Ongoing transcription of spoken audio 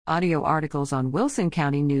Audio articles on Wilson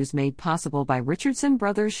County News made possible by Richardson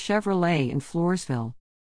Brothers Chevrolet in Floresville.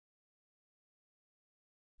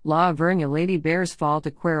 La Vernia Lady Bears fall to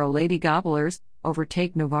Cuero Lady Gobblers,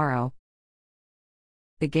 overtake Navarro.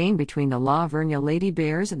 The game between the La Vernia Lady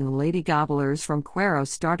Bears and the Lady Gobblers from Cuero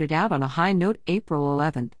started out on a high note April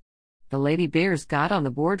 11th. The Lady Bears got on the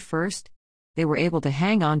board first. They were able to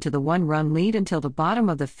hang on to the one-run lead until the bottom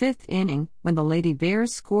of the fifth inning, when the Lady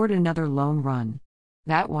Bears scored another lone run.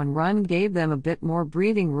 That one run gave them a bit more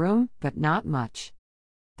breathing room, but not much.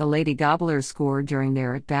 The Lady Gobblers scored during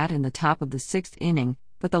their at-bat in the top of the sixth inning,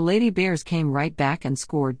 but the Lady Bears came right back and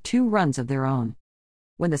scored 2 runs of their own.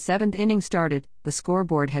 When the seventh inning started, the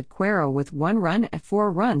scoreboard had Cuero with 1 run and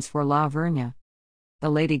 4 runs for La Vernia. The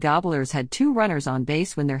Lady Gobblers had 2 runners on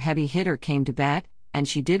base when their heavy hitter came to bat, and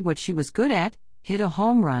she did what she was good at, hit a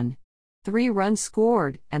home run. 3 runs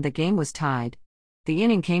scored, and the game was tied. The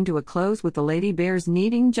inning came to a close with the Lady Bears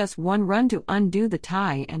needing just 1 run to undo the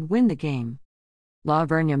tie and win the game. La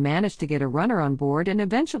Vernia managed to get a runner on board and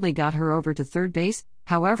eventually got her over to third base.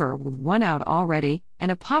 However, with 1 out already,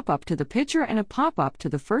 and a pop-up to the pitcher and a pop-up to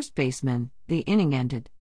the first baseman, the inning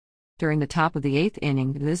ended. During the top of the 8th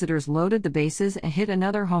inning, the visitors loaded the bases and hit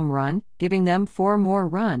another home run, giving them 4 more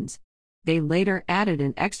runs. They later added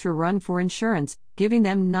an extra run for insurance, giving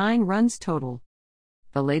them 9 runs total.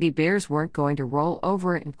 The Lady Bears weren't going to roll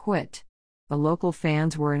over and quit. The local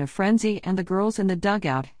fans were in a frenzy and the girls in the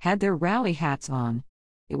dugout had their rally hats on.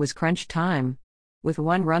 It was crunch time. With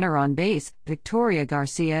 1 runner on base, Victoria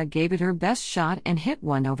Garcia gave it her best shot and hit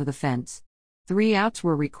one over the fence. 3 outs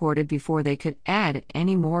were recorded before they could add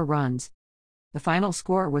any more runs. The final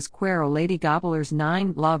score was Cuero Lady Gobblers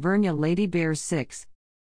 9, La Vernia Lady Bears 6.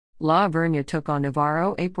 La Vernia took on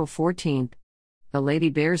Navarro April 14th. The Lady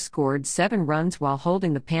Bears scored 7 runs while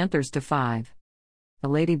holding the Panthers to 5. The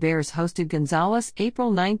Lady Bears hosted Gonzales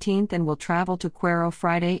April 19th and will travel to Cuero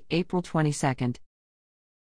Friday, April 22nd.